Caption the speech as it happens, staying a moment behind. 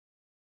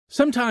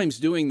Sometimes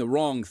doing the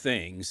wrong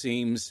thing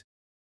seems,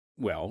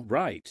 well,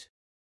 right.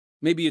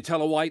 Maybe you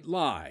tell a white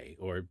lie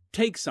or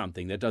take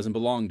something that doesn't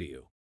belong to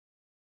you.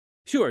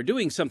 Sure,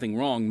 doing something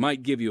wrong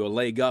might give you a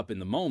leg up in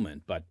the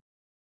moment, but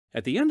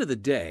at the end of the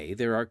day,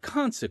 there are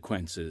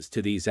consequences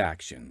to these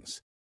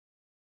actions.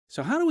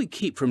 So how do we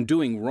keep from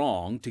doing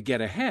wrong to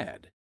get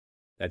ahead?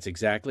 That's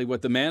exactly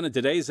what the man in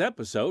today's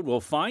episode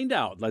will find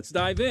out. Let's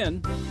dive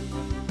in.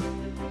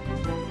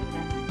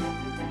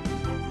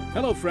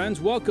 Hello, friends.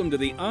 Welcome to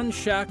the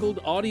Unshackled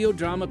Audio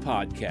Drama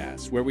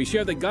Podcast, where we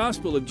share the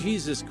gospel of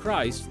Jesus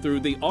Christ through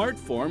the art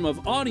form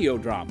of audio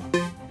drama.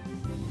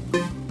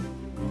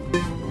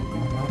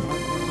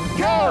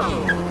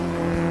 Go!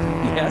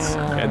 Yes,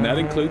 and that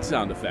includes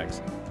sound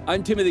effects.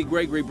 I'm Timothy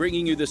Gregory,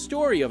 bringing you the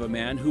story of a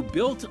man who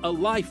built a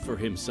life for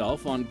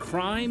himself on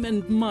crime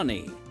and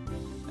money.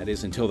 That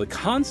is, until the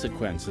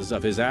consequences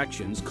of his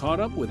actions caught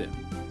up with him.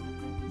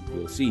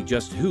 We'll see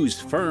just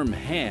whose firm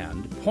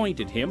hand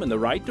pointed him in the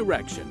right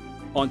direction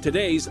on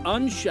today's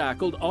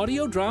Unshackled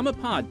Audio Drama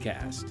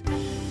Podcast.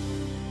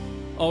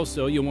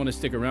 Also, you'll want to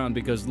stick around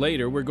because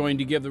later we're going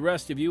to give the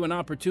rest of you an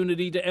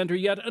opportunity to enter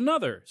yet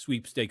another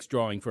sweepstakes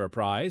drawing for a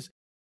prize.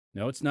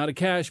 No, it's not a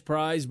cash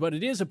prize, but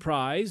it is a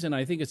prize, and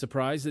I think it's a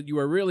prize that you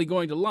are really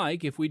going to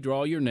like if we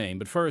draw your name.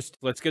 But first,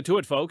 let's get to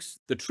it,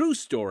 folks. The true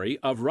story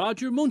of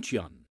Roger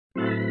Munchian.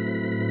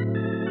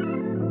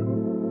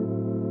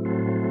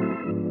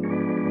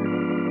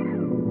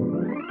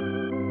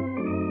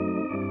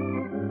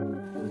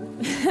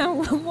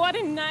 What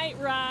a night,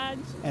 Raj.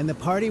 And the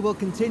party will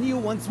continue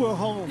once we're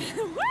home.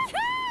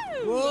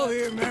 Woohoo! Whoa,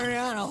 here,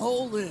 Mariana,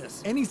 hold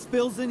this. Any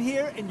spills in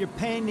here, and you're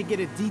paying to get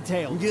it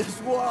detailed.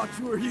 Just watch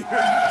where you...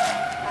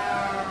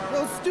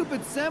 Those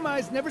stupid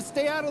semis never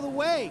stay out of the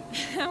way.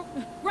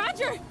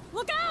 Roger,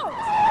 look out!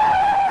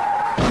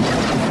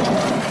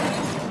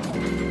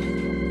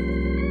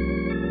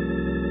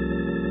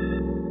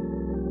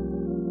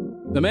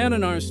 The man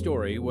in our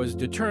story was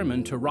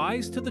determined to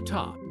rise to the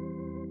top,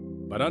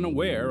 but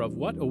unaware of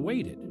what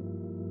awaited.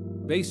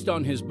 Based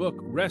on his book,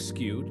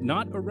 Rescued,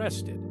 Not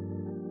Arrested,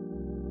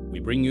 we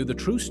bring you the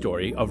true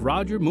story of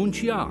Roger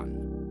Munchian,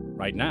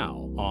 right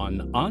now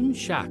on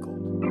Unshackled.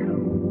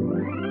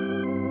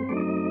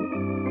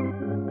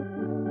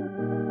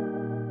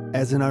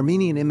 As an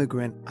Armenian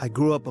immigrant, I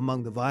grew up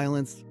among the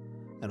violence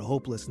and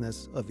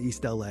hopelessness of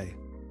East LA.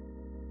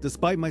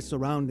 Despite my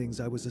surroundings,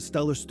 I was a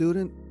stellar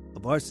student, a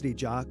varsity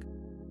jock,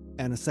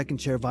 and a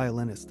second-chair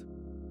violinist.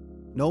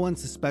 No one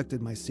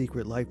suspected my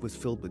secret life was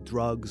filled with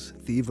drugs,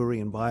 thievery,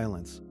 and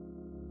violence,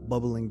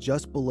 bubbling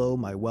just below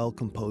my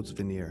well-composed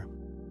veneer.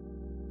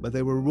 But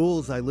there were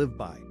rules I lived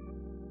by.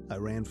 I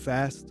ran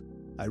fast,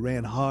 I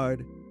ran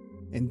hard,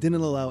 and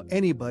didn't allow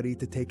anybody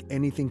to take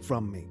anything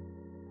from me.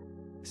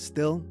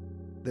 Still,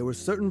 there were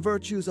certain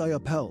virtues I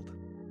upheld,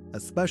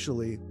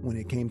 especially when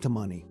it came to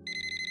money.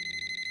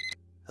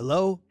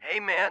 Hello?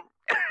 Hey, man.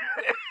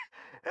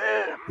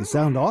 You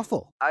sound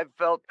awful. I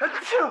felt...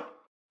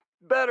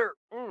 better.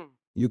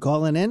 You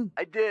calling in?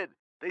 I did.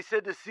 They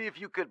said to see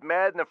if you could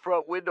madden the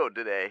front window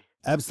today.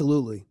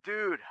 Absolutely.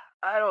 Dude,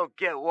 I don't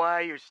get why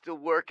you're still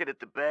working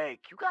at the bank.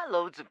 You got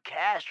loads of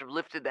cash from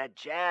lifting that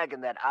Jag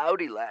and that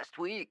Audi last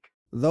week.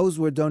 Those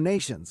were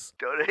donations.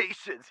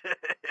 Donations.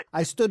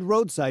 I stood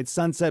roadside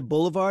Sunset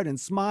Boulevard and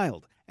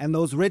smiled, and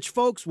those rich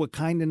folks were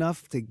kind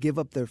enough to give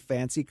up their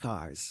fancy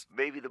cars.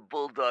 Maybe the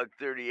Bulldog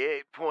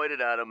 38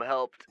 pointed at him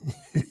helped.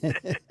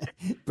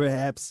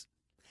 Perhaps.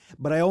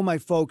 But I owe my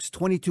folks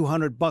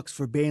 $2,200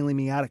 for bailing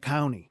me out of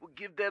county. Well,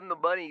 give them the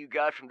money you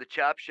got from the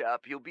chop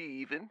shop. You'll be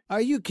even. Are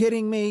you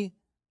kidding me?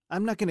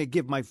 I'm not going to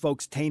give my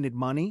folks tainted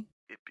money.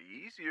 It'd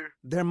be easier.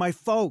 They're my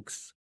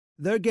folks.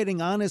 They're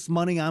getting honest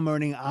money I'm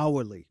earning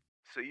hourly.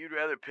 So you'd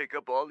rather pick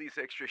up all these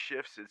extra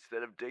shifts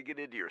instead of digging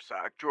into your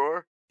sock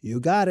drawer? You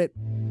got it.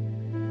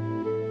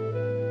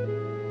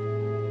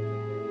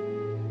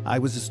 I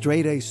was a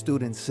straight-A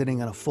student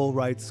sitting on a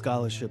full-ride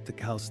scholarship to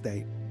Cal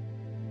State.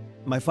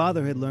 My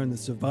father had learned the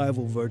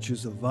survival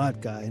virtues of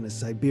vodka in a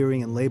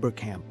Siberian labor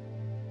camp.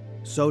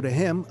 So to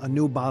him, a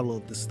new bottle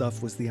of the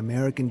stuff was the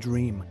American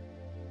dream.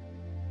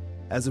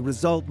 As a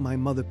result, my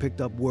mother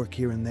picked up work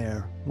here and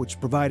there, which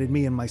provided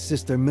me and my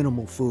sister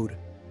minimal food.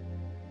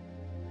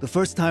 The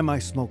first time I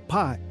smoked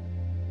pot,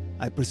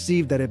 I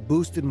perceived that it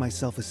boosted my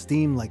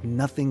self-esteem like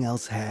nothing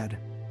else had.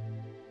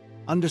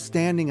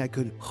 Understanding I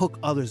could hook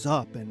others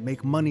up and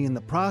make money in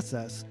the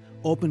process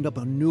opened up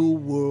a new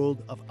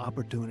world of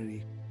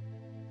opportunity.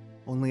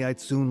 Only I'd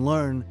soon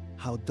learn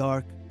how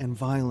dark and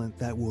violent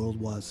that world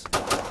was.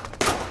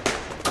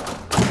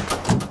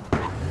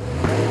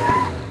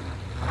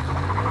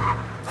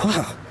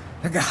 Wow,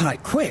 that got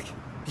hot quick.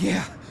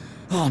 Yeah.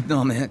 Oh,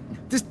 no, man.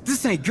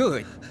 This ain't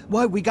good.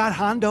 What, we got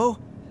Hondo?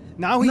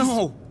 Now he's...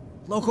 No.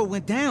 Loco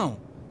went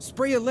down.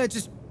 Sprayer lead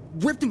just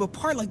ripped him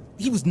apart like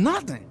he was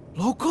nothing.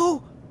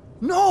 Loco?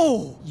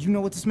 No! You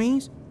know what this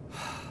means?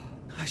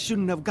 I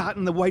shouldn't have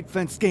gotten the White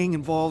Fence gang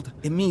involved.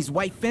 It means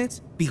White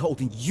Fence be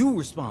holding you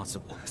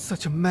responsible.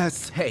 Such a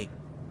mess. Hey,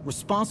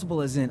 responsible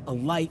as in a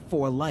life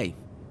for a life.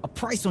 A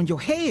price on your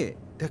head.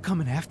 They're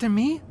coming after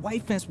me?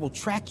 White Fence will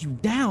track you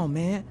down,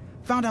 man.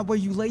 Found out where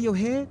you lay your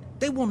head,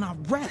 they will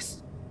not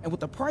rest. And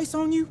with the price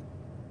on you,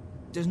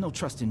 there's no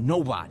trusting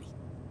nobody.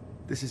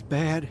 This is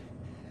bad.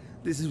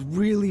 This is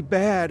really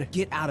bad.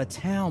 Get out of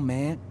town,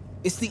 man.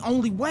 It's the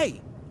only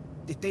way.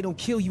 If they don't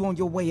kill you on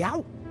your way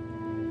out.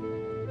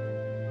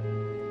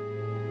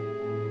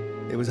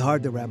 It was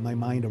hard to wrap my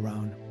mind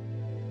around.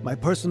 My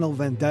personal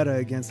vendetta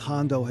against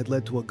Hondo had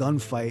led to a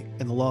gunfight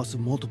and the loss of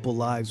multiple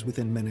lives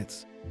within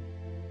minutes.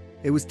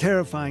 It was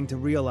terrifying to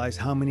realize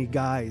how many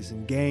guys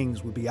and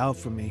gangs would be out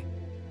for me,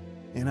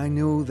 and I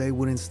knew they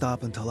wouldn't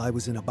stop until I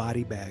was in a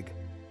body bag.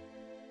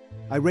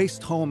 I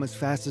raced home as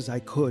fast as I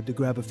could to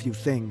grab a few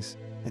things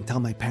and tell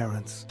my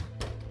parents.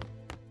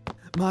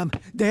 Mom,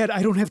 Dad,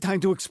 I don't have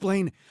time to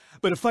explain,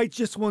 but a fight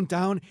just went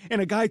down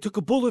and a guy took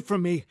a bullet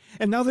from me,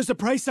 and now there's a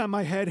price on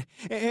my head,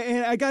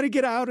 and I gotta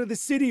get out of the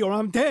city or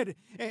I'm dead,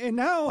 and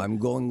now... I'm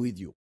going with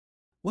you.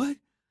 What?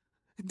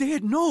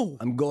 Dad, no!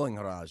 I'm going,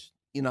 Raj.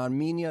 In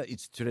Armenia,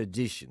 it's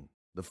tradition.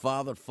 The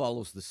father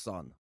follows the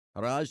son.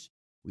 Raj,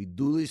 we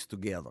do this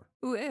together.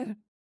 Where?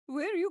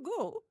 Where you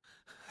go?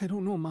 I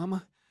don't know,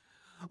 Mama.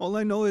 All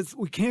I know is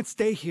we can't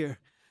stay here.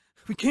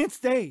 We can't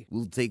stay.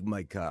 We'll take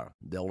my car.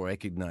 They'll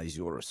recognize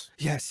yours.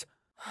 Yes.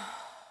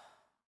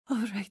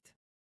 All right.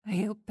 I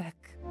help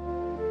back.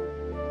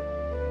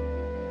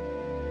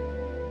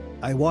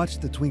 I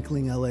watched the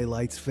twinkling LA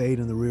lights fade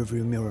in the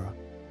rearview mirror,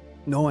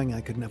 knowing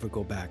I could never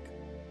go back.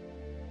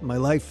 My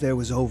life there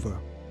was over.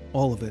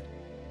 All of it.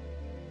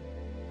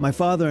 My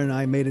father and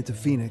I made it to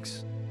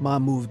Phoenix.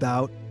 Mom moved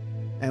out,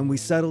 and we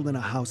settled in a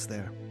house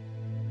there.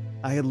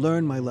 I had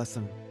learned my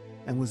lesson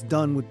and was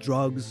done with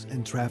drugs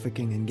and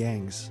trafficking and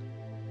gangs.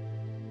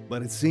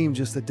 But it seemed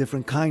just a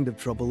different kind of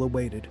trouble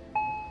awaited.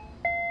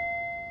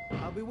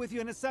 I'll be with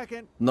you in a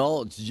second.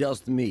 No, it's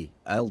just me.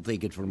 I'll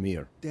take it from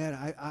here.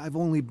 Dad, I've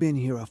only been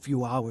here a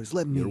few hours.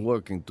 Let me... You're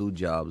working 2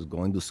 jobs,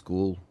 going to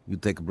school. You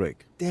take a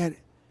break. Dad,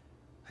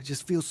 I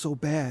just feel so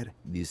bad.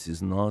 This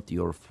is not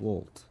your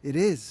fault. It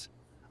is.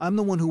 I'm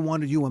the one who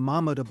wanted you and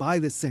Mama to buy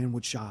this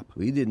sandwich shop.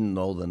 We didn't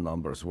know the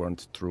numbers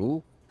weren't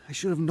true. I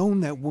should have known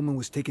that woman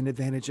was taking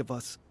advantage of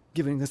us,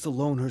 giving us a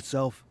loan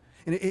herself.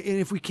 And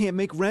if we can't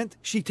make rent,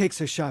 she takes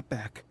her shop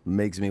back.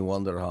 Makes me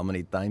wonder how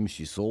many times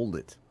she sold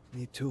it.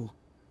 Me too.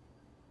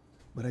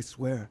 But I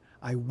swear,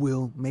 I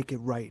will make it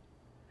right.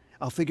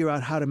 I'll figure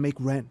out how to make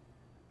rent.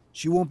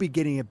 She won't be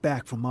getting it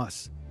back from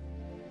us.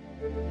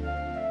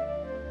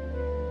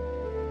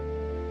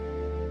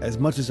 As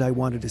much as I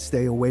wanted to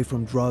stay away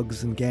from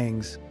drugs and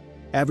gangs,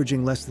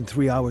 averaging less than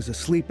 3 hours of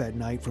sleep at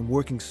night from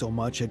working so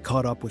much had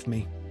caught up with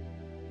me.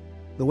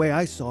 The way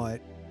I saw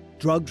it,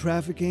 drug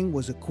trafficking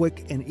was a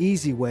quick and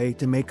easy way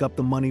to make up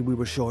the money we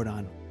were short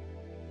on.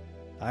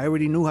 I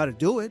already knew how to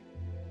do it.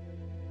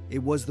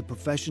 It was the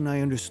profession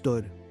I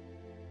understood,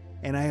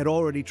 and I had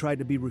already tried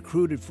to be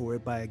recruited for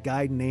it by a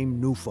guy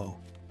named Nufo.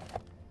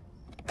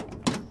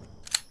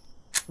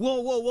 Whoa,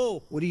 whoa,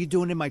 whoa! What are you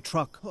doing in my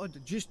truck? Oh,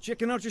 just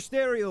checking out your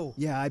stereo.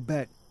 Yeah, I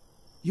bet.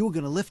 You were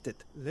gonna lift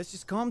it. Let's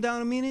just calm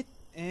down a minute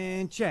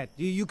and chat.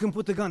 You can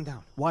put the gun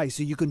down. Why,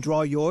 so you can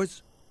draw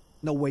yours?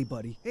 No way,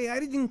 buddy. Hey, I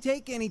didn't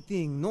take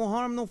anything. No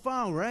harm, no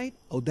foul, right?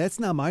 Oh, that's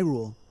not my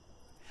rule.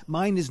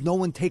 Mine is no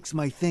one takes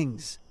my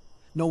things.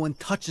 No one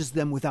touches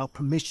them without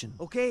permission.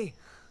 Okay.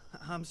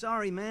 I'm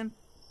sorry, man.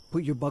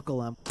 Put your buckle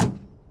on.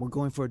 We're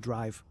going for a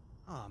drive.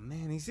 Oh,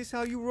 man, is this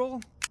how you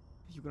roll?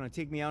 You gonna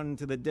take me out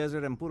into the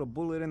desert and put a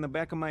bullet in the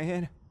back of my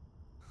head?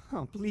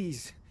 Oh,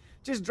 please.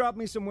 Just drop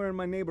me somewhere in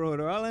my neighborhood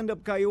or I'll end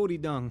up coyote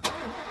dung.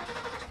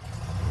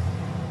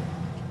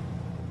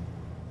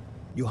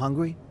 You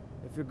hungry?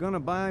 If you're gonna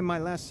buy my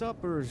last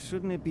supper,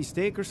 shouldn't it be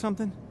steak or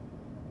something?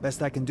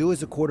 Best I can do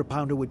is a quarter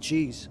pounder with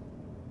cheese.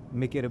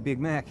 Make it a Big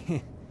Mac.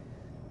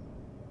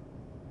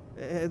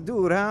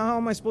 Dude, how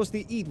am I supposed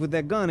to eat with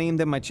that gun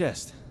aimed at my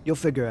chest? You'll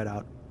figure it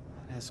out.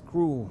 That's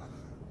cruel.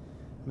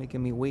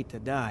 Making me wait to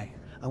die.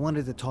 I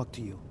wanted to talk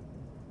to you.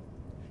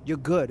 You're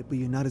good, but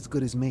you're not as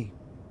good as me.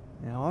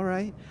 Yeah, all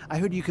right. I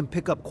heard you can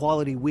pick up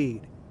quality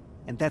weed,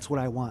 and that's what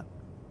I want.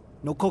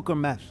 No coke or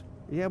meth.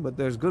 Yeah, but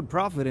there's good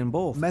profit in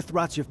both. Meth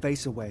rots your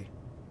face away.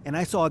 And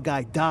I saw a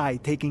guy die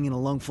taking in a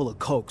lung full of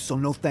coke, so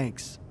no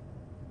thanks.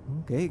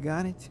 Okay,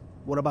 got it.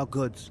 What about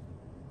goods?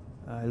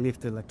 I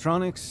lift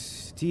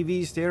electronics,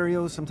 TV,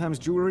 stereos, sometimes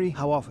jewelry.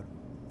 How often?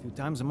 A few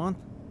times a month.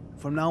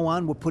 From now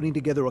on, we're putting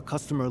together a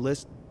customer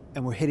list,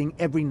 and we're hitting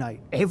every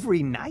night.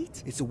 Every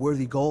night? It's a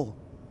worthy goal.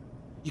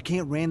 You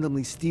can't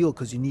randomly steal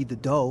because you need the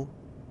dough.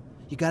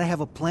 You gotta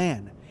have a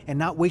plan, and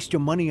not waste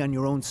your money on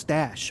your own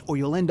stash, or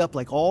you'll end up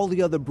like all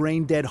the other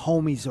brain-dead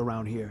homies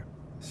around here.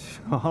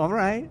 All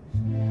right.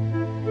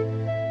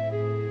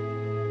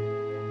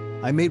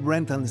 I made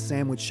rent on the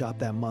sandwich shop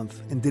that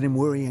month and didn't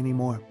worry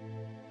anymore.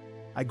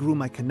 I grew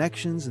my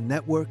connections and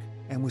network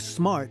and was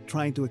smart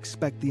trying to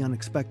expect the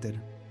unexpected.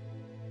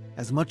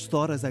 As much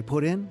thought as I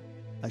put in,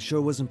 I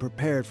sure wasn't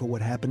prepared for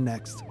what happened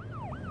next.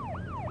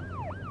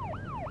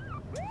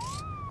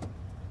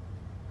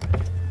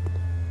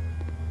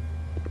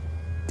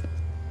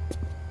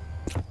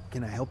 Can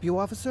Can I help you,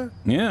 officer?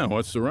 Yeah,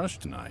 what's the rush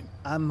tonight?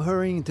 I'm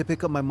hurrying to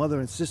pick up my mother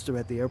and sister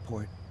at the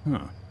airport.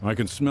 Huh. I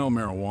can smell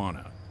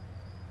marijuana.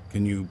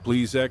 Can you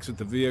please exit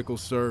the vehicle,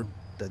 sir?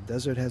 The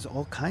desert has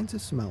all kinds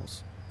of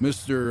smells.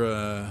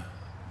 Mr.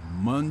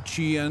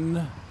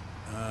 Munchian,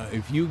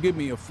 if you give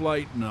me a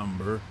flight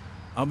number,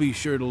 I'll be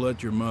sure to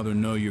let your mother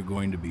know you're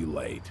going to be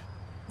late.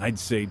 I'd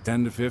say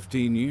 10 to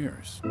 15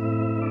 years.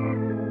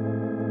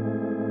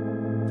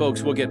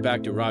 Folks, we'll get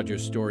back to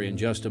Roger's story in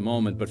just a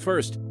moment, but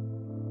first,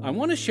 I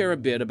want to share a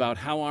bit about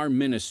how our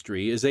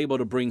ministry is able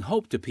to bring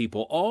hope to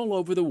people all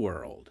over the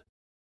world.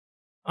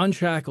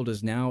 Unshackled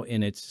is now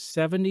in its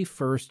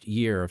 71st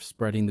year of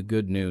spreading the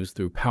good news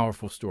through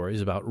powerful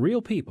stories about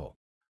real people.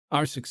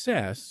 Our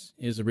success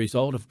is a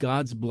result of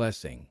God's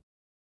blessing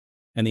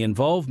and the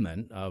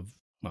involvement of,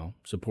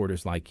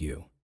 supporters like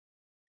you.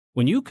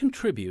 When you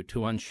contribute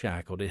to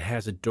Unshackled, it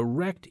has a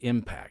direct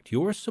impact.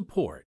 Your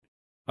support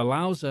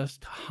allows us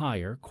to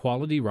hire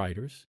quality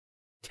writers,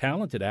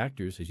 talented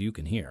actors, as you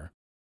can hear,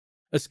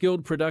 a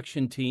skilled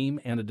production team,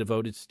 and a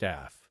devoted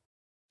staff.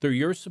 Through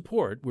your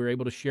support, we're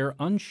able to share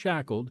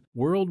Unshackled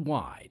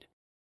worldwide.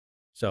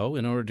 So,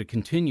 in order to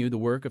continue the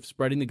work of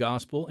spreading the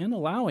gospel and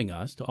allowing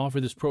us to offer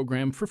this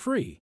program for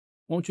free,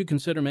 won't you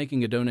consider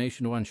making a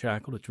donation to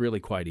Unshackled? It's really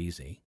quite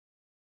easy.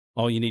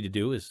 All you need to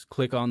do is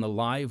click on the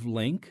live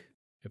link,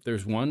 if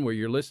there's one where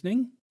you're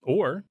listening,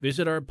 or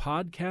visit our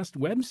podcast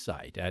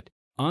website at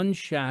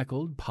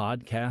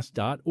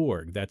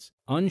unshackledpodcast.org. That's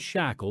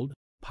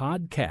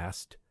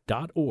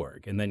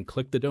unshackledpodcast.org, and then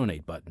click the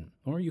donate button.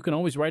 Or you can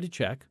always write a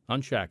check,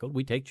 Unshackled.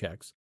 We take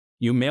checks.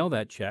 You mail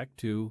that check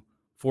to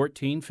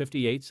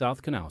 1458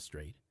 South Canal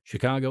Street,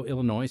 Chicago,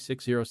 Illinois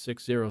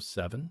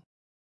 60607.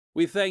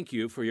 We thank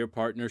you for your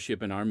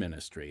partnership in our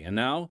ministry. And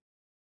now,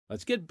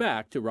 let's get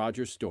back to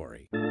Roger's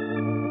story.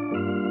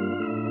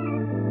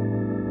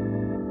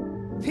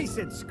 They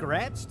said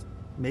scratched?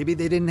 Maybe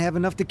they didn't have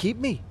enough to keep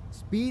me.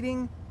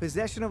 Speeding,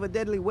 possession of a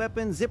deadly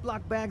weapon,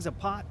 Ziploc bags of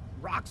pot,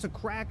 rocks of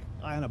crack,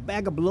 and a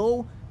bag of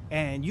blow,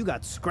 and you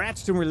got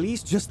scratched and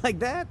released just like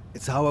that?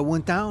 It's how it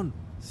went down.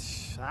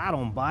 I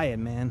don't buy it,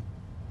 man.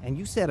 And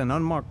you said an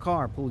unmarked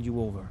car pulled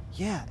you over.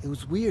 Yeah, it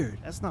was weird.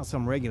 That's not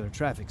some regular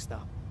traffic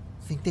stop.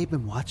 Think they've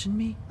been watching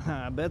me?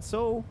 I bet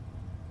so.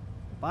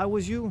 If I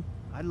was you,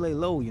 I'd lay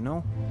low, you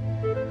know?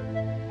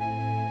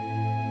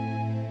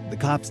 The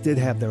cops did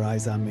have their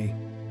eyes on me.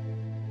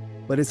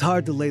 But it's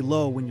hard to lay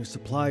low when your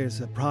suppliers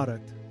have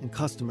product and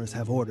customers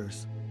have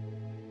orders.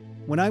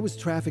 When I was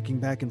trafficking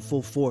back in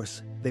full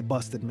force, they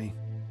busted me.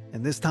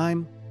 And this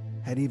time,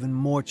 had even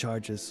more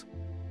charges.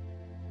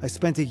 I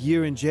spent a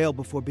year in jail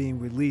before being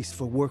released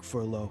for work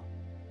furlough.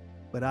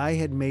 But I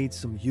had made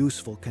some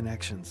useful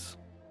connections.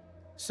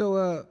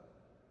 So,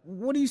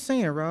 what are you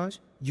saying, Raj?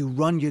 You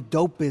run your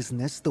dope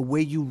business the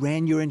way you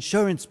ran your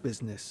insurance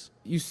business.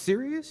 You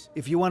serious?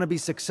 If you want to be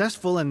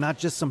successful and not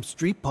just some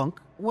street punk,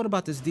 What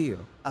about this deal?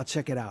 I'll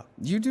check it out.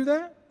 You do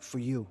that? For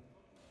you.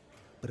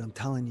 But I'm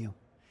telling you,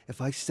 if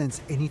I sense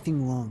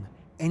anything wrong,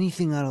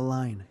 anything out of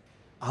line,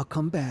 I'll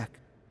come back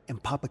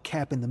and pop a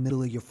cap in the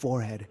middle of your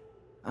forehead.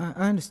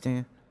 I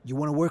understand. You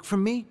want to work for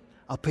me?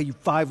 I'll pay you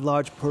 5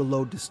 large per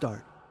load to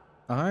start.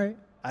 All right.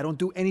 I don't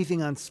do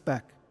anything on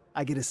spec.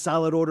 I get a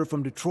solid order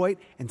from Detroit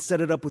and set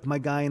it up with my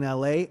guy in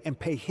LA and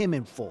pay him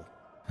in full.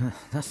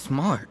 That's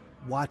smart.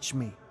 Watch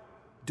me.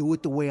 Do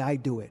it the way I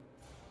do it,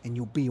 and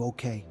you'll be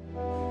okay.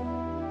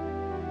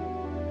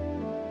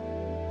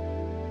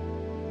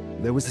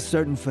 There was a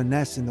certain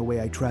finesse in the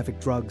way I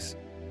trafficked drugs.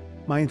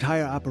 My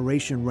entire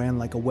operation ran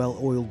like a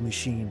well-oiled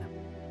machine.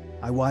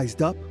 I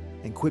wised up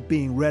and quit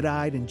being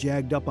red-eyed and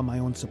jagged up on my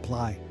own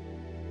supply.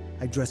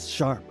 I dressed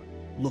sharp,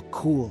 looked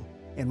cool,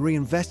 and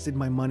reinvested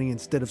my money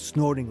instead of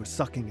snorting or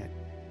sucking it.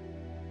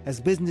 As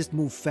business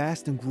moved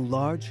fast and grew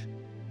large,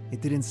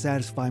 it didn't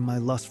satisfy my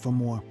lust for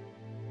more.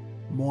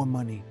 More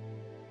money,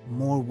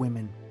 more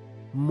women,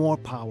 more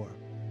power.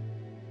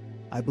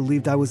 I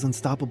believed I was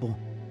unstoppable.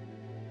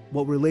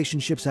 What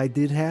relationships I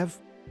did have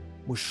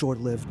were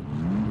short-lived.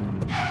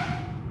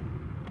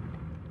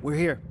 We're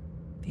here.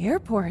 The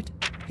airport?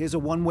 Here's a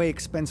one-way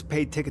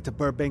expense-paid ticket to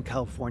Burbank,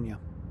 California.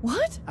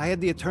 What? I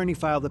had the attorney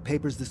file the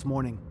papers this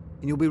morning,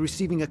 and you'll be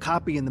receiving a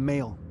copy in the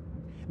mail.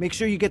 Make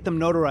sure you get them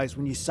notarized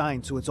when you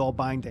sign so it's all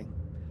binding.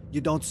 You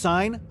don't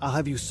sign, I'll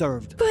have you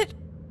served. But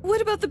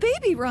what about the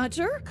baby,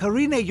 Roger?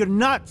 Karine, you're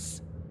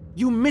nuts!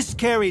 You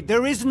miscarried.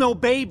 There is no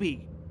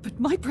baby. But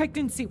my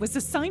pregnancy was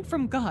a sign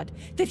from God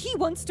that He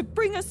wants to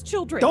bring us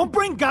children. Don't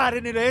bring God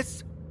into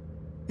this!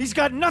 He's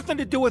got nothing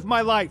to do with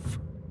my life.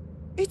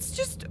 It's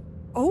just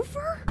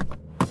over?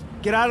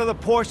 Get out of the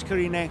Porsche,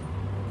 Karine.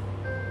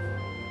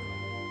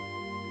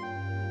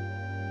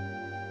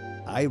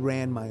 I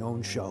ran my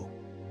own show.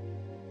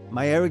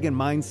 My arrogant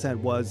mindset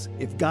was,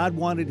 if God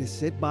wanted to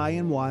sit by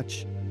and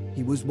watch,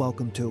 He was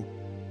welcome to.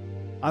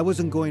 I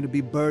wasn't going to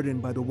be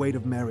burdened by the weight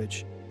of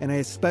marriage, and I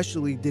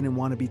especially didn't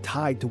want to be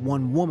tied to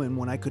one woman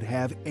when I could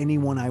have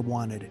anyone I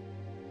wanted.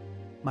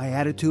 My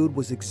attitude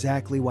was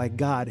exactly why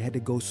God had to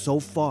go so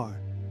far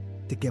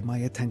to get my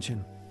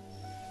attention.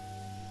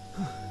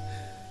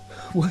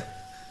 What?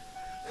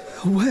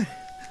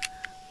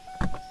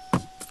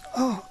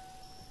 Oh.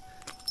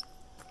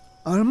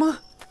 Alma?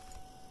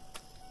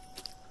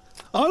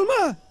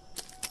 Alma!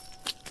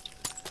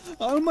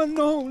 Alma,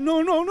 no,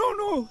 no, no, no,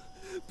 no!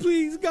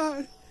 Please,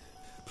 God!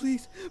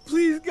 Please,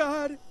 please,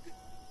 God!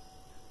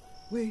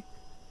 Wait.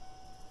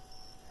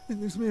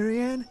 And there's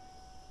Marianne?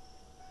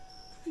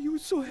 You were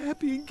so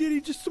happy and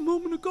giddy just a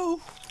moment ago.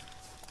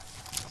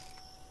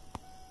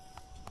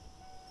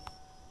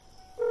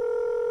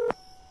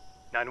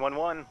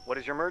 "911, what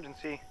is your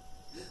emergency?"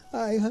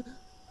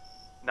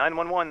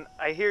 911,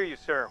 I hear you,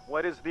 sir.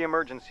 What is the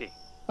emergency?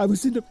 I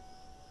was in a...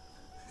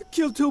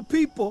 Killed 2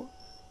 people.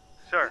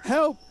 Sir.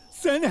 Help!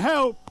 Send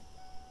help!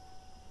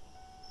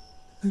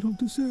 I don't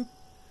deserve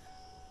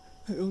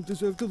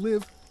to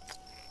live.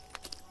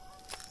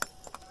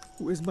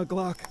 Where's my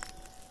Glock?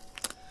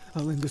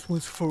 I'll end this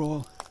once for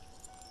all.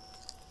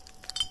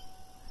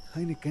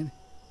 Heineken.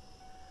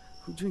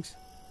 Who drinks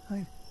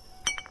Heineken?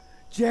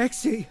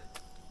 Jaxie!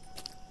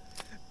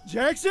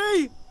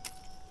 Jaxie!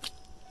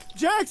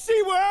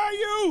 Jaxie, where are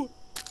you?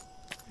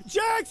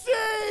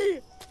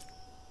 Jaxie!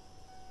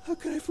 How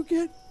could I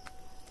forget?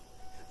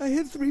 I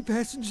had 3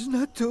 passengers,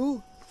 not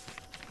 2.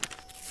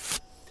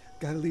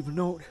 Gotta leave a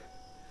note.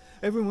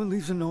 Everyone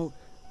leaves a note.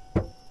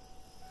 I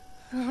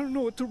don't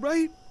know what to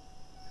write,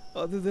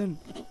 other than...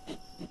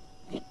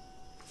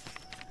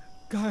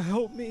 God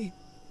help me.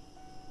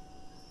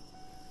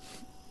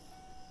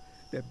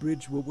 That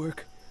bridge will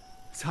work.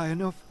 It's high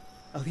enough.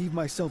 I'll heave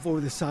myself over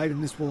the side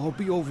and this will all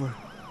be over.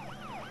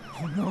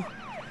 Oh no.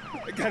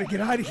 I gotta get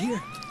out of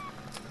here.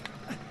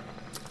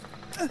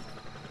 Stay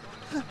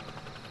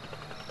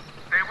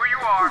where you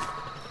are.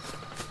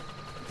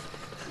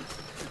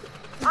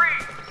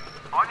 Freeze!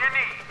 On your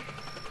knees.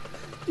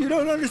 You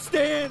don't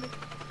understand.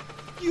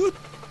 You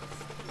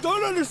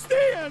don't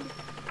understand.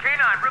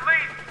 Canine,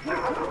 release!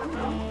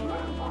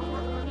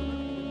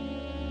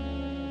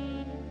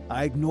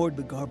 I ignored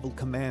the garbled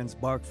commands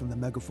barked from the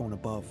megaphone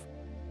above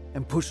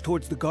and pushed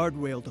towards the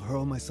guardrail to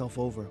hurl myself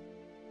over.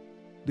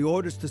 The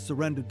orders to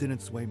surrender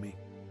didn't sway me.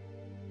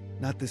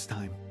 Not this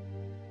time.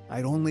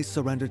 I'd only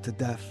surrendered to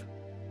death.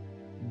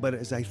 But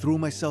as I threw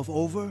myself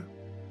over,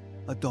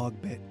 a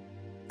dog bit,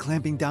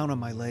 clamping down on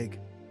my leg,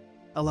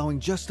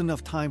 allowing just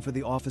enough time for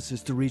the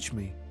officers to reach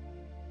me.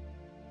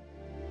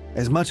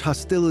 As much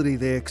hostility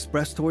they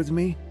expressed towards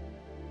me,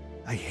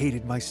 I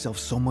hated myself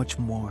so much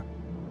more.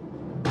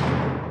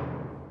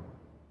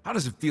 How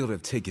does it feel to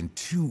have taken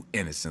 2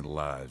 innocent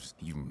lives,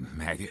 you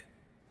maggot?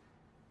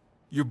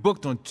 You're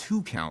booked on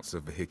 2 counts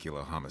of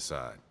vehicular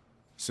homicide.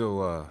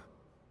 So,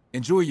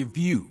 enjoy your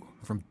view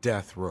from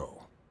death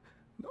row.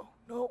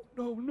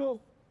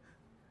 No.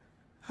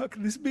 How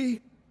can this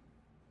be?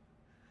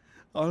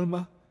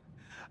 Alma,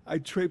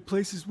 I'd trade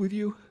places with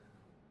you.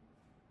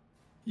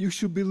 You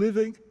should be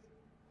living.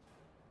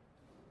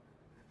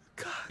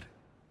 God,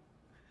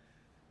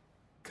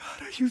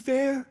 are you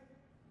there?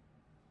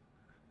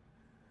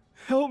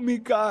 Help me,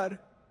 God.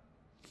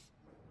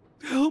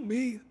 Help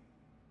me.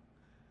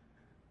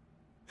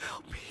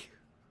 Help me.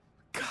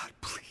 God,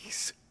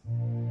 please.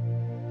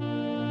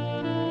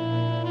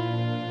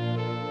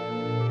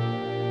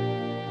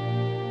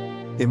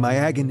 In my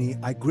agony,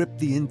 I gripped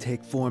the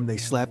intake form they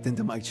slapped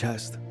into my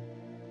chest,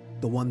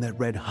 the one that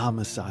read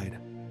homicide,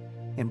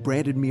 and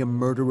branded me a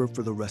murderer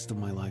for the rest of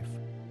my life.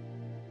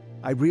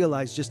 I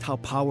realized just how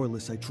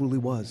powerless I truly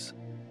was.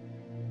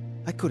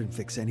 I couldn't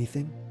fix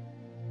anything,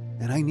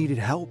 and I needed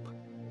help.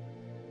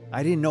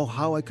 I didn't know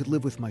how I could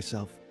live with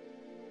myself.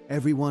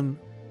 Everyone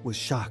was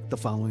shocked the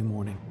following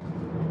morning.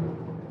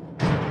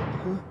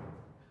 Huh?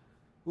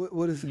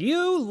 What is it?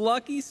 You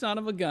lucky son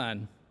of a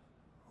gun.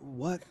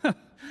 What?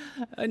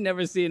 I've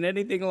never seen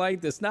anything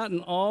like this, not in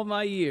all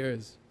my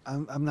years.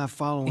 I'm not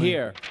following.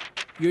 Here,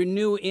 your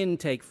new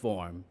intake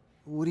form.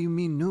 What do you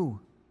mean new?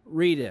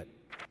 Read it.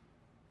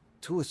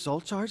 2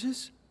 assault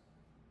charges?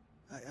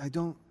 I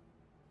don't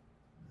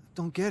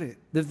get it.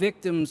 The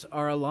victims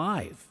are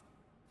alive.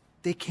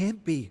 They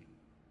can't be.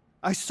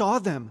 I saw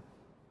them,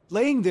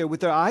 laying there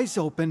with their eyes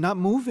open, not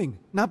moving,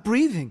 not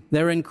breathing.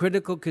 They're in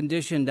critical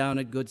condition down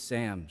at Good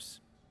Sam's.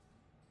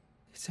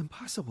 It's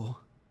impossible.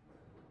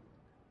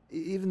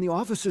 Even the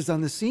officers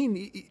on the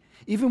scene,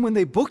 even when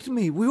they booked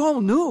me, we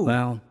all knew.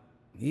 Well,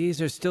 these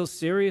are still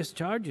serious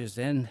charges,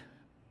 and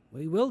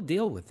we will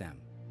deal with them.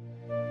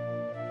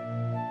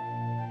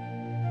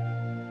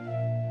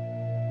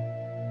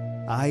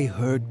 I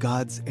heard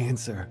God's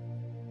answer.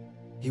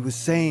 He was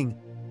saying,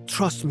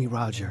 "Trust me,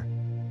 Roger.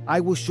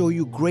 I will show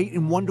you great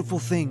and wonderful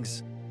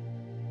things."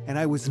 And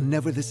I was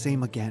never the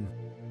same again.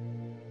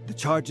 The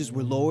charges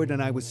were lowered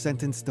and I was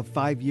sentenced to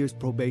 5 years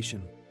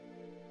probation.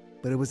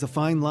 But it was a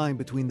fine line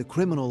between the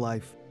criminal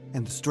life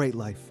and the straight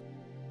life.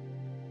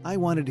 I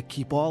wanted to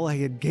keep all I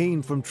had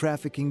gained from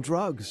trafficking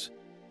drugs,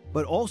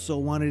 but also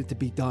wanted it to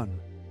be done.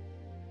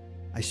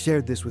 I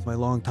shared this with my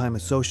longtime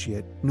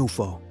associate,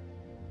 Nufo.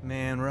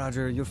 Man,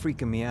 Roger, you're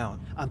freaking me out.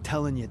 I'm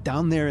telling you,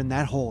 down there in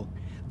that hole,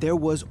 there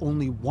was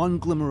only one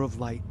glimmer of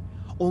light,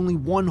 only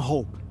one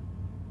hope.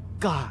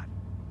 God.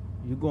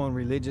 You going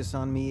religious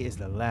on me is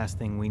the last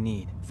thing we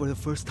need. For the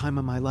first time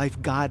in my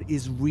life, God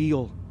is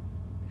real.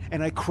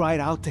 and I cried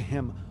out to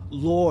him,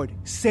 Lord,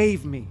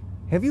 save me.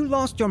 Have you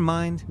lost your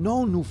mind?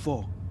 No,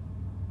 Nufo.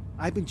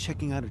 I've been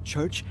checking out a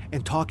church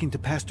and talking to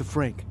Pastor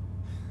Frank.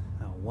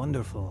 Oh,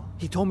 wonderful.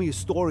 He told me a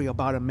story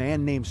about a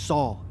man named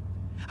Saul,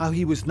 how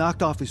he was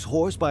knocked off his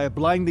horse by a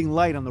blinding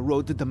light on the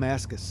road to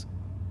Damascus.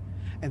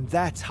 And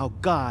that's how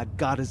God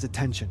got his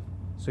attention.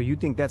 So you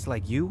think that's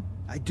like you?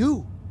 I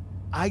do.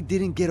 I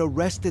didn't get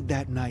arrested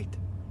that night.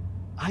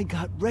 I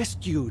got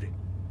rescued.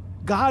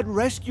 God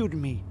rescued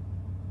me.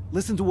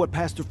 Listen to what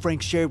Pastor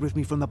Frank shared with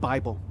me from the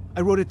Bible.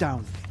 I wrote it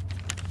down.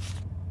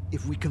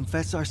 If we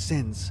confess our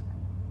sins,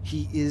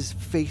 he is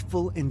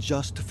faithful and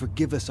just to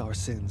forgive us our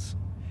sins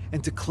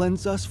and to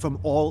cleanse us from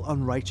all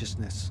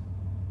unrighteousness.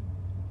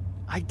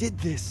 I did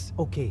this.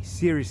 Okay,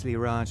 seriously,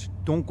 Raj.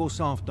 Don't go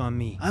soft on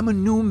me. I'm a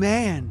new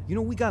man. You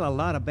know, we got a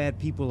lot of bad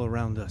people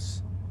around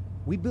us.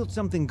 We built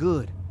something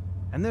good.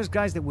 And there's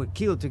guys that were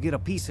killed to get a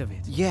piece of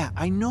it. Yeah,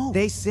 I know.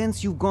 They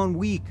sense you've gone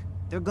weak.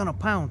 They're gonna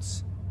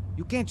pounce.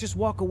 You can't just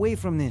walk away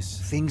from this.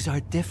 Things are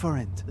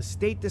different. The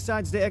state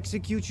decides to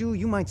execute you,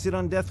 you might sit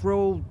on death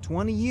row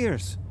 20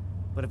 years.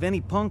 But if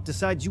any punk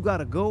decides you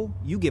gotta go,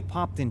 you get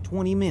popped in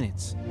 20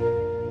 minutes.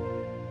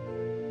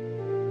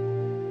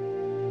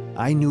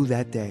 I knew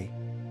that day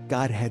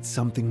God had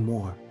something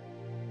more,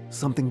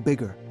 something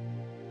bigger.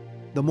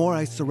 The more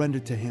I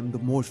surrendered to him, the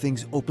more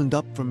things opened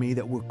up for me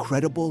that were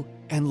credible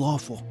and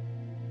lawful.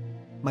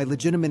 My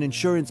legitimate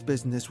insurance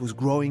business was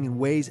growing in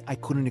ways I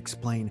couldn't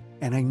explain,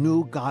 and I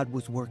knew God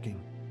was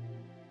working.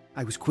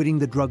 I was quitting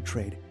the drug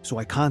trade, so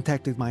I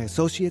contacted my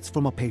associates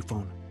from a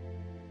payphone.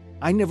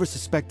 I never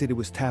suspected it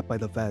was tapped by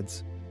the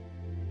feds.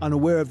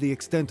 Unaware of the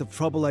extent of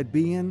trouble I'd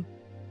be in,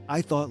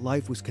 I thought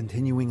life was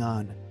continuing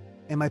on,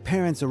 and my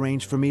parents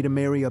arranged for me to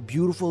marry a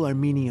beautiful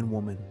Armenian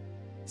woman,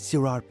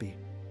 Sirarpi.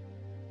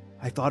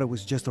 I thought it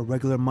was just a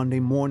regular Monday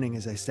morning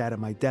as I sat at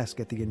my desk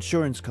at the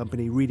insurance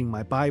company reading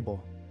my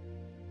Bible.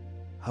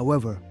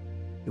 However,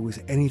 it was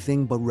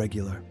anything but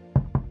regular.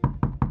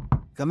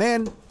 Come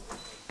in.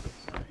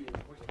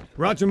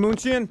 Roger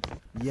Munchian?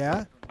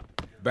 Yeah?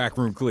 Back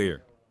room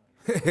clear.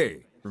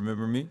 Hey,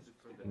 remember me?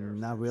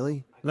 Not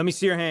really. Let me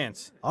see your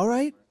hands. All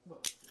right.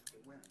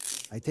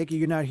 I take it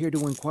you're not here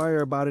to inquire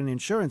about an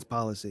insurance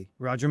policy.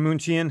 Roger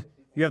Munchian,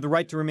 you have the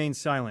right to remain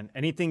silent.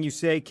 Anything you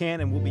say can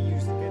and will be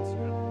used against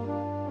you.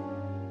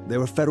 There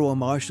were federal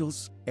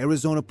marshals,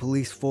 Arizona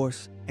police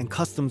force, and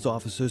customs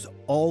officers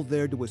all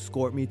there to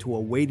escort me to a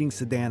waiting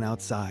sedan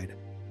outside,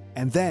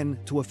 and then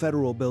to a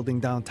federal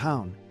building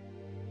downtown.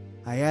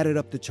 I added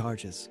up the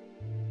charges.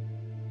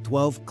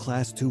 12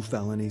 Class 2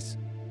 felonies,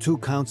 2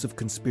 counts of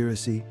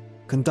conspiracy,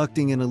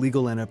 conducting an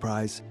illegal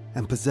enterprise,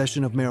 and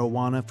possession of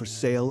marijuana for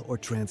sale or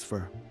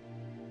transfer.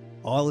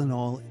 All in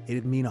all,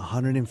 it'd mean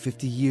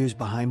 150 years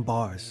behind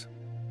bars.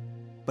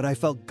 But I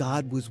felt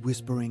God was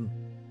whispering,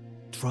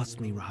 "Trust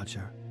me,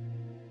 Roger.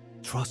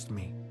 Trust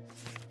me."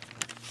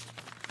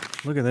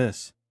 Look at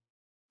this.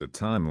 The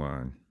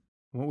timeline.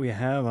 What we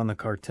have on the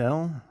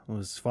cartel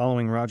was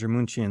following Roger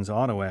Munchian's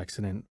auto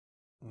accident,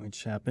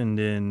 which happened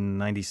in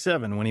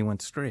 '97 when he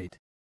went straight.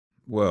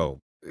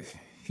 Well,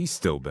 he's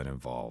still been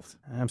involved.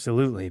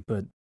 Absolutely,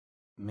 but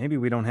maybe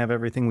we don't have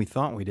everything we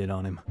thought we did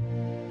on him.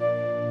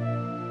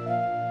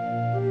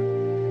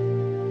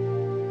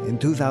 In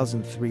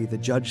 2003, the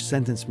judge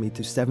sentenced me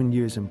to 7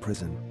 years in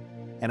prison,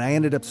 and I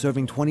ended up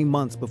serving 20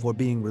 months before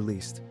being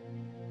released.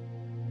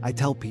 I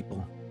tell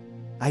people,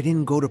 I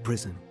didn't go to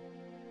prison.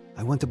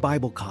 I went to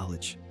Bible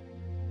college,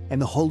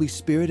 and the Holy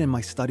Spirit and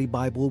my study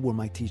Bible were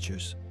my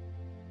teachers.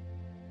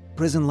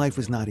 Prison life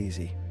was not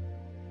easy.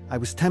 I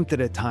was tempted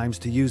at times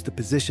to use the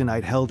position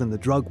I'd held in the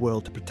drug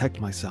world to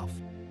protect myself.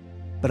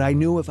 But I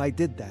knew if I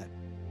did that,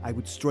 I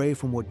would stray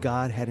from what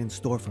God had in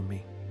store for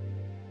me.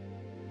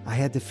 I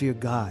had to fear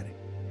God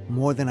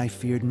more than I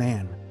feared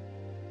man.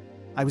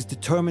 I was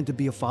determined to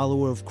be a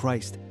follower of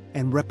Christ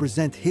and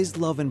represent His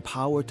love and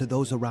power to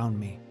those around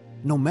me,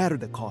 no matter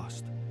the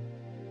cost.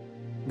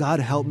 God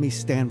helped me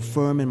stand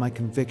firm in my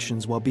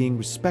convictions while being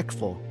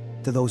respectful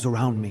to those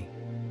around me.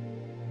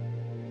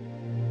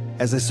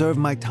 As I served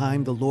my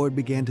time, the Lord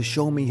began to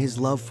show me His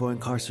love for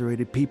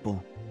incarcerated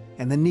people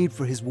and the need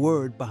for His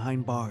word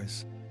behind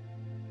bars.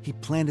 He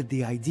planted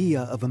the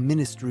idea of a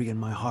ministry in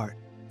my heart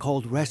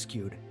called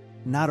Rescued,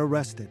 Not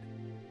Arrested,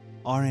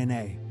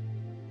 RNA.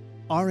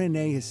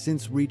 RNA has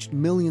since reached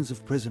millions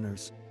of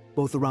prisoners,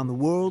 both around the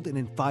world and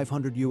in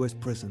 500 U.S.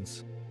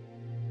 prisons.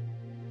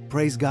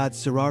 Praise God,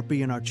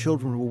 Sirarpi and our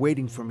children were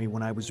waiting for me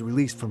when I was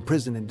released from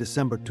prison in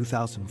December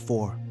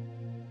 2004.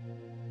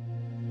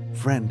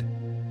 Friend,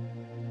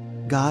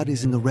 God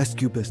is in the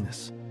rescue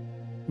business.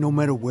 No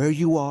matter where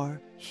you are,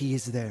 He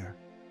is there,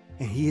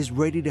 and He is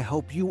ready to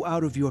help you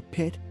out of your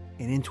pit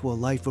and into a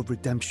life of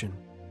redemption.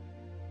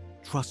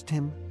 Trust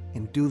Him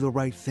and do the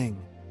right thing.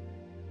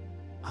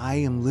 I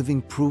am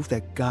living proof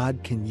that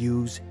God can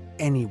use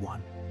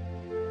anyone.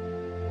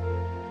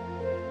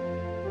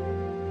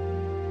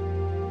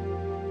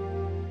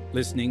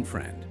 Listening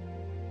friend,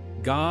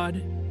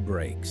 God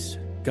breaks,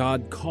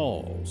 God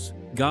calls,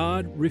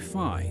 God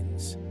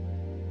refines.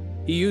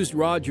 He used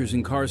Roger's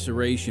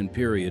incarceration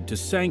period to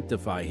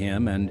sanctify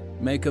him and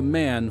make a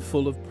man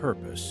full of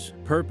purpose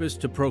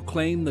to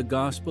proclaim the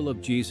gospel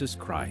of Jesus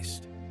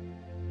Christ.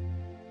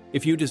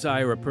 If you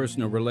desire a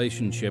personal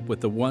relationship with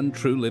the one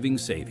true living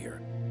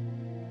Savior,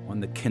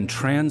 one that can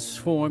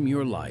transform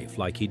your life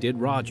like he did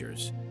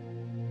Roger's,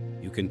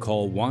 you can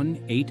call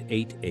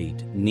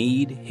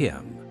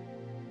 1-888-NEED-HIM.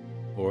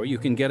 Or you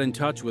can get in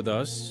touch with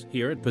us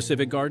here at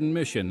Pacific Garden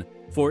Mission,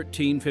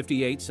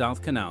 1458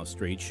 South Canal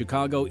Street,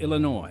 Chicago,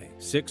 Illinois,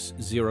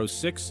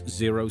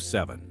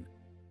 60607.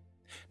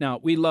 Now,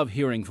 we love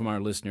hearing from our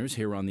listeners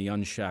here on the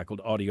Unshackled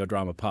Audio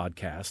Drama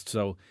Podcast,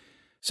 so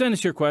send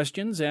us your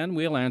questions and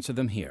we'll answer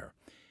them here.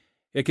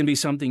 It can be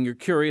something you're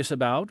curious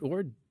about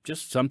or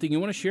just something you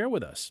want to share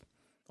with us.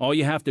 All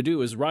you have to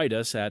do is write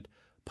us at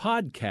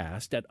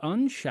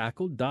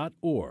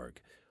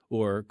podcast@unshackled.org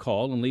or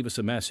call and leave us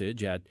a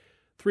message at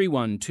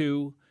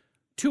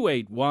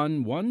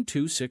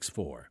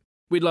 312-281-1264.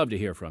 We'd love to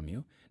hear from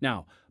you.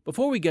 Now,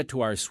 before we get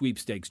to our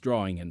sweepstakes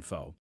drawing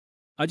info,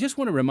 I just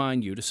want to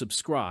remind you to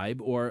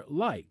subscribe or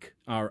like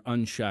our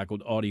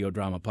Unshackled Audio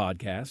Drama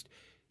Podcast.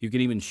 You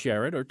can even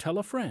share it or tell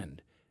a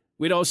friend.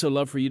 We'd also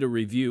love for you to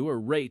review or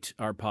rate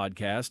our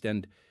podcast,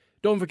 and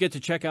don't forget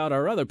to check out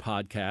our other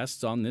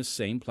podcasts on this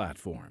same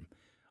platform,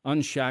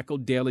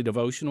 Unshackled Daily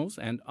Devotionals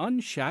and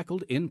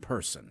Unshackled in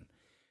Person.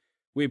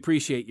 We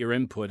appreciate your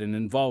input and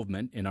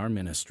involvement in our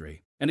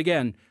ministry. And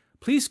again,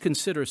 please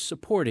consider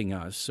supporting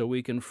us so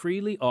we can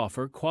freely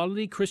offer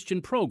quality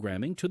Christian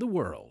programming to the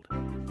world.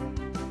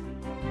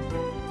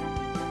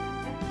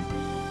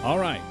 All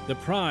right, the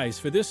prize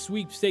for this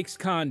sweepstakes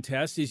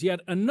contest is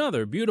yet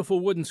another beautiful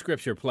wooden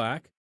scripture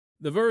plaque.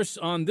 The verse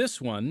on this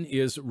one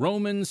is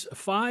Romans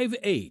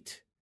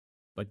 5:8.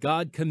 But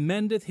God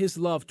commendeth his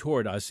love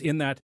toward us in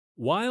that,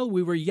 while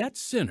we were yet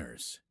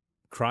sinners,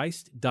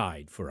 Christ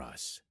died for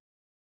us.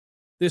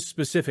 This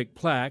specific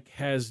plaque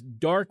has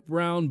dark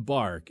brown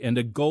bark and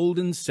a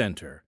golden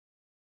center.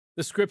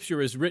 The scripture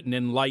is written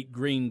in light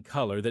green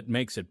color that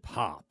makes it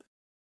pop.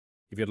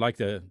 If you'd like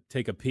to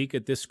take a peek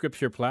at this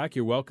scripture plaque,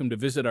 you're welcome to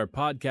visit our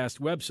podcast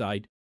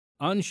website,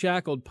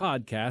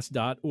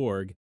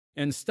 unshackledpodcast.org,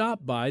 and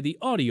stop by the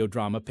audio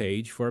drama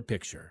page for a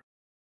picture.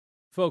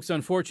 Folks,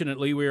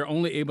 unfortunately, we are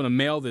only able to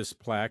mail this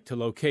plaque to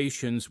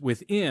locations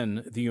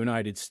within the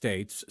United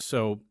States,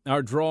 so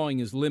our drawing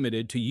is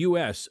limited to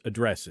U.S.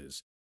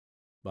 addresses.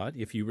 But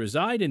if you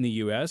reside in the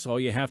U.S., all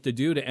you have to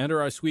do to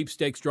enter our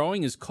sweepstakes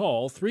drawing is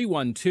call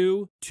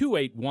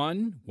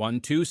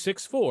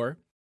 312-281-1264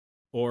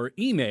 or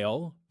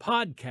email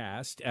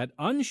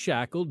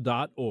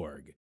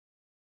podcast@unshackled.org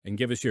and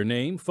give us your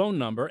name, phone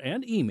number,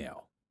 and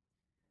email.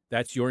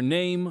 That's your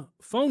name,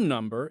 phone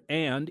number,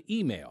 and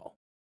email.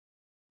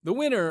 The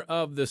winner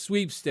of the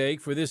sweepstake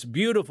for this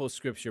beautiful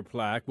scripture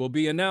plaque will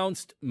be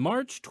announced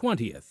March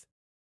 20th,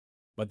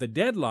 but the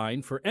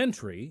deadline for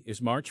entry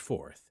is March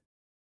 4th.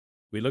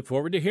 We look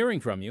forward to hearing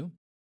from you.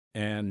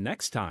 And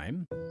next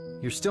time...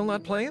 You're still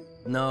not playing?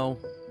 No,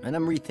 and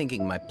I'm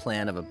rethinking my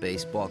plan of a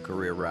baseball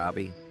career,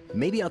 Robbie.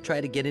 Maybe I'll try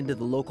to get into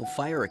the local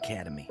fire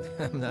academy.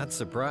 I'm not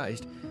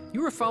surprised.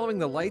 You were following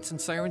the lights and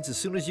sirens as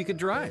soon as you could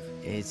drive.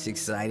 It's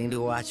exciting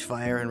to watch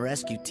fire and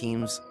rescue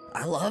teams.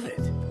 I love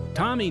it.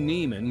 Tommy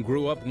Neiman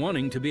grew up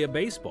wanting to be a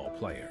baseball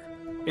player.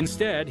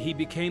 Instead, he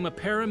became a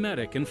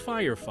paramedic and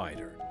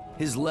firefighter.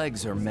 His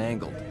legs are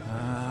mangled.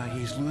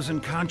 He's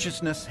losing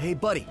consciousness. Hey,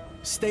 buddy,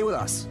 stay with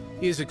us.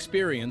 He has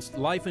experienced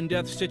life and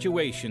death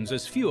situations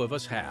as few of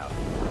us have.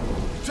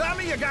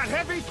 Tommy, you got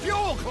heavy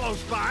fuel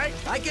close by.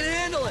 I can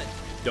handle it.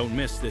 Don't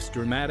miss this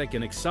dramatic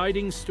and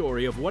exciting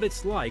story of what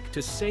it's like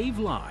to save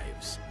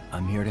lives.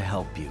 I'm here to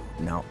help you.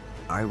 Now,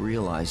 I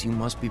realize you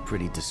must be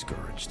pretty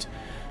discouraged.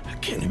 I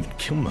can't even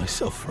kill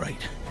myself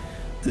right.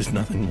 There's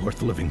nothing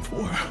worth living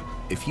for.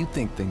 If you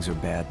think things are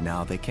bad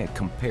now, they can't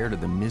compare to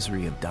the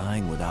misery of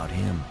dying without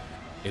him.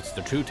 It's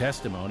the true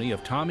testimony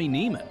of Tommy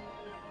Neiman.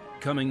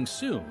 Coming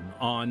soon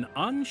on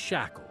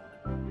Unshackled.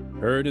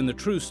 Heard in the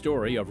true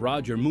story of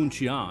Roger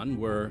Munchian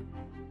were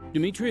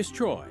Demetrius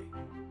Troy,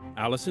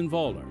 Allison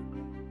Voller,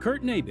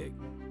 Kurt Nabig,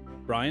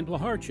 Brian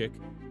Plaharchik,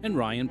 and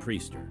Ryan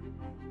Priester.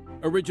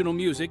 Original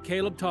music,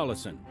 Caleb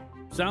Tollison.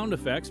 Sound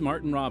effects,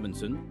 Martin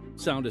Robinson.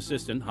 Sound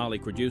assistant, Holly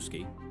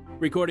Krajewski.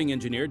 Recording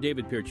engineer,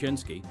 David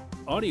Pierczynski.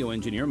 Audio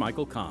engineer,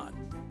 Michael Kahn.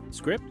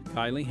 Script,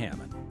 Kylie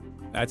Hammond.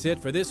 That's it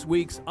for this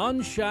week's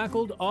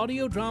Unshackled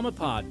Audio Drama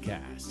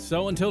Podcast.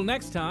 So until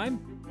next time,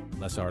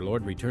 unless our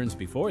Lord returns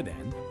before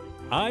then,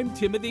 I'm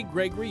Timothy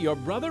Gregory, your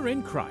brother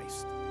in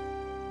Christ.